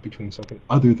going on between something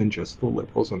other than just the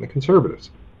Liberals and the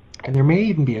Conservatives. And there may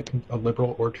even be a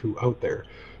Liberal or 2 out there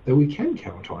that we can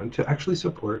count on to actually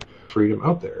support freedom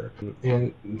out there.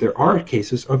 And there are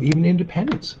cases of even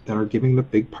independents that are giving the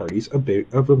big parties a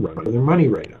bit of a run for their money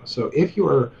right now. So if you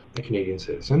are a Canadian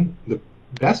citizen, the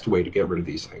best way to get rid of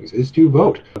these things is to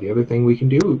vote. The other thing we can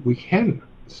do, we can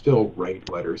still write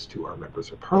letters to our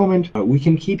members of parliament. We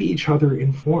can keep each other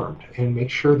informed and make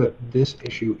sure that this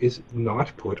issue is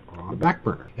not put on the back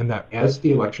burner, and that as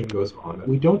the election goes on, that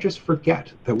we don't just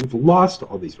forget that we've lost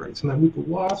all these rights and that we've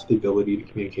lost the ability to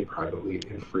communicate privately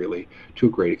and freely to a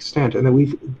great extent, and that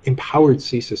we've empowered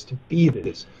CSIS to be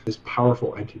this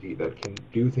powerful entity that can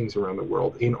do things around the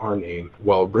world in our name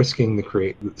while risking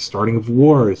the starting of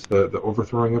wars, the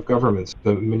overthrowing of governments,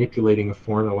 the manipulating of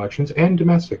foreign elections, and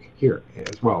domestic here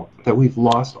as well. That we've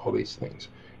lost all these things.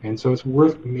 And so it's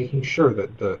worth making sure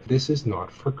that this is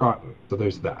not forgotten. So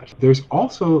there's that. There's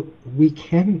also,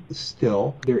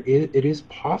 it is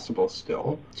possible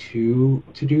still to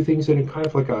do things in a kind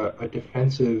of like a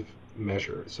defensive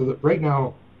measure. So that right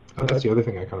now, that's the other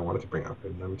thing I kind of wanted to bring up,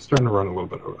 and I'm starting to run a little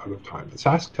bit out of time. But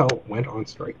SaskTel went on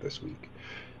strike this week,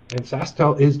 and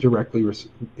SaskTel is directly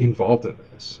involved in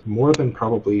this, more than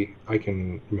probably I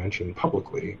can mention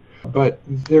publicly. But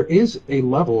there is a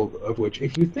level of which,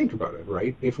 if you think about it,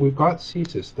 right, if we've got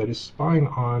CSIS that is spying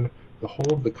on the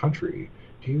whole of the country,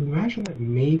 do you imagine that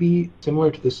maybe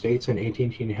similar to the States and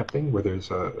AT&T and Hep thing, where there's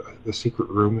the secret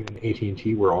room in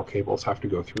AT&T where all cables have to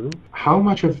go through? How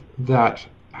much of that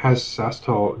has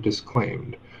SaskTel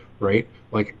disclaimed, right?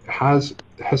 Like, have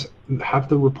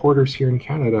the reporters here in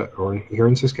Canada or here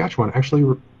in Saskatchewan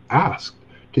actually asked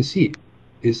to see,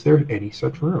 is there any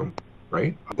such room,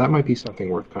 right? That might be something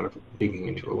worth kind of digging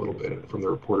into a little bit from the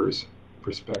reporter's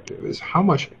perspective, is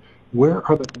where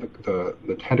are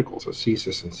the tentacles of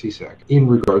CSIS and CSEC in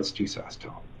regards to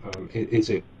SaskTel?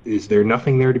 Is there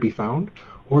nothing there to be found,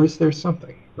 or is there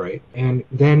something, right? And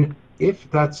then if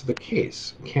that's the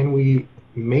case, can we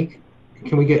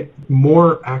get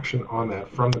more action on that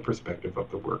from the perspective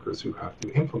of the workers who have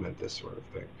to implement this sort of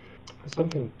thing?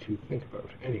 Something to think about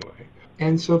anyway.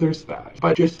 And so there's that.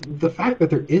 But just the fact that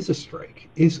there is a strike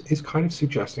is kind of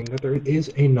suggesting that there is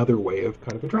another way of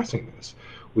kind of addressing this,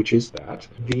 which is that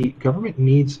the government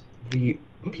needs the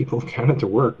people of Canada to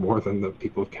work more than the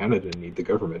people of Canada need the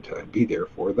government to be there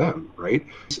for them, right?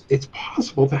 It's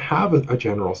possible to have a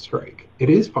general strike. It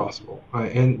is possible.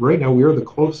 And right now we are the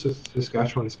closest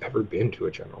Saskatchewan has ever been to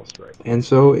a general strike. And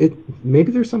so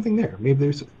maybe there's something there. Maybe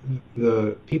there's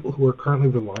the people who are currently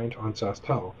reliant on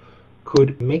SaskTel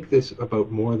could make this about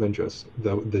more than just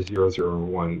the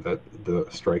 001 that the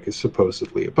strike is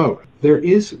supposedly about. There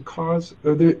is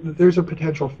there's a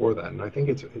potential for that, and I think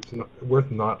it's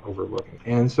worth not overlooking.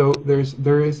 And so there is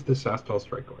the SaskTel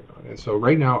strike going on, and so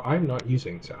right now I'm not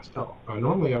using SaskTel.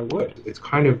 Normally I would.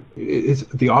 It's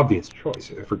the obvious choice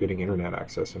if we're getting internet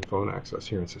access and phone access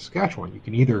here in Saskatchewan. You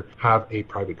can either have a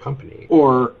private company,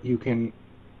 or you can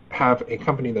have a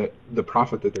company that the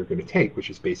profit that they're going to take,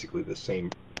 which is basically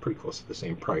pretty close to the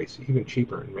same price, even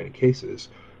cheaper in many cases,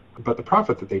 but the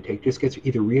profit that they take just gets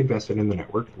either reinvested in the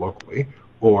network locally,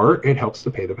 or it helps to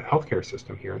pay the healthcare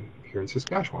system here in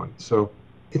Saskatchewan. So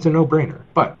it's a no-brainer.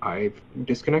 But I've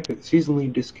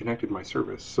seasonally disconnected my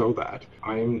service so that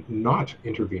I'm not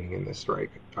intervening in this strike.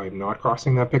 I'm not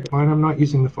crossing that picket line. I'm not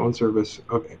using the phone service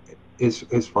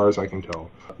as far as I can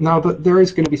tell. Now, there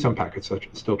is going to be some packets that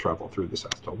still travel through the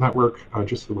SaskTel network,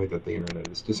 just the way that the internet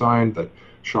is designed, that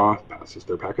Shaw passes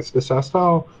their packets to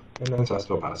SaskTel, and then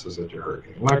SaskTel passes it to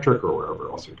Hurricane Electric or wherever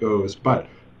else it goes. But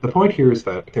the point here is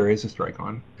that there is a strike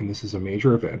on, and this is a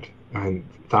major event, and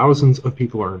thousands of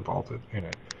people are involved in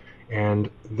it. And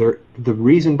the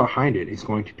reason behind it is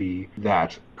going to be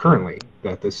that currently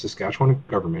that the Saskatchewan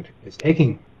government is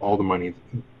taking all the money,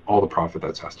 all the profit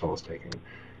that SaskTel is taking,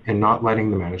 and not letting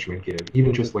the management give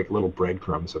even just like little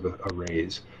breadcrumbs of a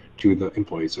raise to the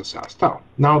employees of SaskTel.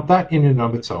 Now, that in and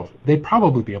of itself, they'd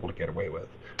probably be able to get away with.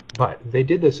 But they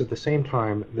did this at the same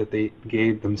time that they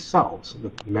gave themselves,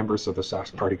 the members of the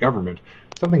Sask Party government,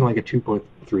 something like a 2.3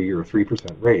 or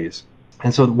 3% raise.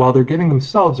 And so while they're giving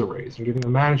themselves a raise and giving the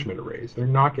management a raise, they're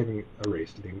not giving a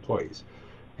raise to the employees.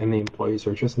 And the employees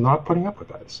are just not putting up with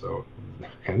that. So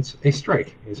hence a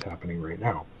strike is happening right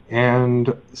now.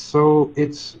 And so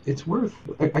it's worth,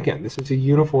 again, this is a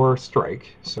Unifor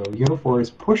strike. So Unifor is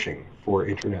pushing for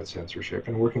internet censorship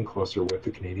and working closer with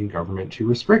the Canadian government to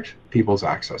restrict people's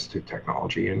access to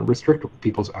technology and restrict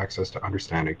people's access to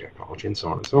understanding technology and so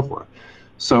on and so forth.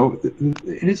 So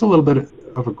it is a little bit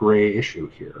of a gray issue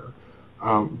here.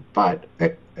 But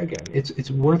again,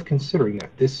 it's worth considering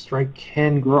that this strike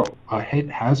can grow. It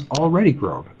has already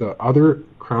grown. The other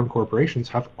crown corporations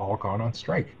have all gone on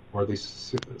strike, or at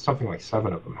least something like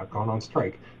 7 of them have gone on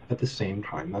strike at the same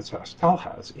time that SaskTel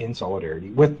has, in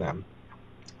solidarity with them.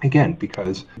 Again,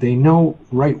 because they know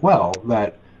right well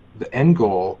that the end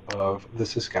goal of the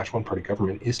Saskatchewan Party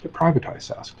government is to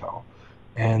privatize SaskTel.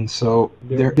 And so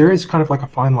there is kind of like a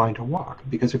fine line to walk,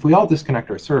 because if we all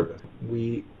disconnect our service,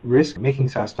 we risk making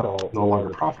SaskTel no longer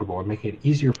profitable and making it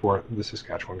easier for the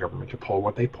Saskatchewan government to pull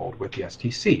what they pulled with the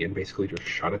STC and basically just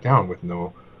shut it down with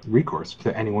no recourse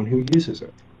to anyone who uses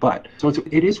it. But so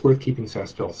it is worth keeping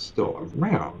SaskTel still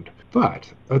around,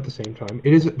 but at the same time,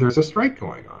 there's a strike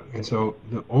going on, and so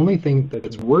the only thing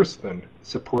that's worse than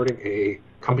supporting a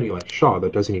company like Shaw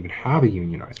that doesn't even have a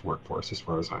unionized workforce, as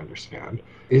far as I understand,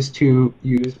 is to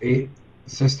use a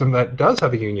system that does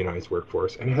have a unionized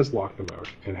workforce and has locked them out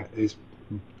and is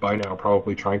by now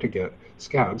probably trying to get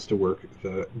scabs to work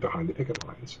behind the picket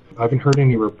lines. I haven't heard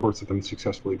any reports of them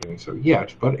successfully doing so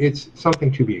yet, but it's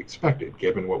something to be expected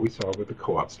given what we saw with the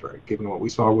co-op strike, given what we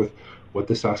saw with what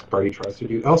the Sask Party tries to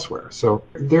do elsewhere. So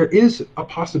there is a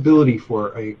possibility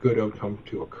for a good outcome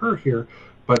to occur here,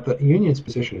 but the union's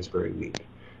position is very weak.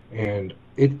 And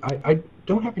I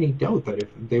don't have any doubt that if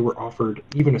they were offered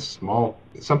even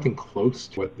something close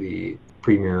to what the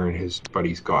premier and his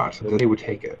buddies got, that they would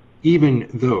take it, even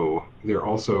though they're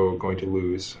also going to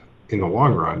lose in the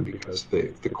long run, because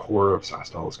the core of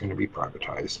SaskTel is going to be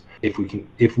privatized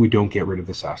if we don't get rid of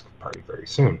the Sask Party very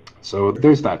soon. So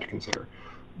there's that to consider.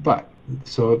 But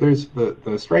so there's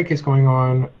the strike is going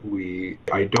on.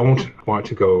 I don't want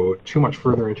to go too much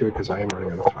further into it because I am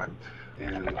running out of time.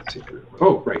 And let's see.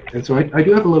 Oh, right. And so I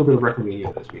do have a little bit of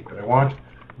recommendation this week, but I want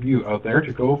you out there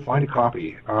to go find a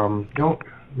copy. Don't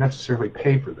necessarily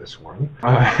pay for this one,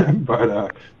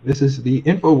 but this is the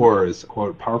InfoWars,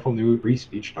 quote, powerful new free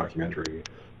speech documentary.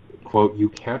 Quote, you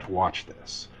can't watch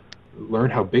this.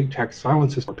 Learn how big tech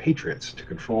silences our patriots to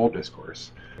control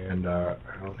discourse. And I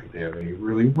don't think they have any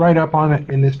really write-up on it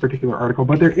in this particular article,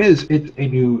 but it's a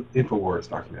new InfoWars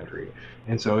documentary.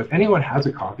 And so if anyone has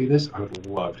a copy of this, I would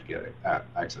love to get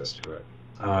access to it.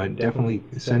 Definitely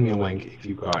send me a link if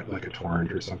you've got like a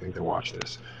torrent or something to watch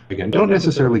this. Again, don't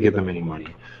necessarily give them any money,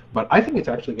 but I think it's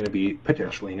actually going to be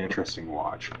potentially an interesting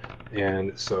watch.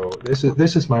 And so this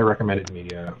is my recommended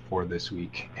media for this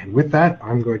week. And with that,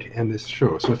 I'm going to end this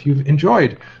show. So if you've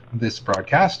enjoyed this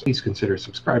broadcast, please consider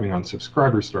subscribing on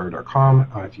subscriberstar.com.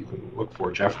 If you can look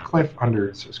for Jeff Cliff under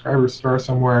Subscriberstar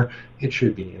somewhere, it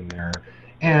should be in there.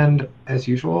 And as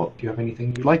usual, if you have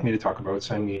anything you'd like me to talk about,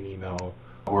 send me an email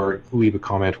or leave a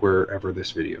comment wherever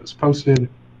this video is posted,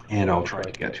 and I'll try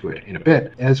to get to it in a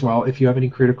bit. As well, if you have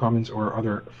any Creative Commons or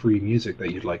other free music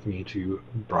that you'd like me to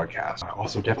broadcast,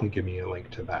 also definitely give me a link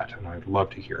to that, and I'd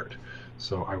love to hear it.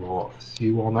 So I will see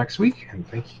you all next week, and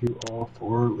thank you all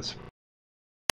for listening.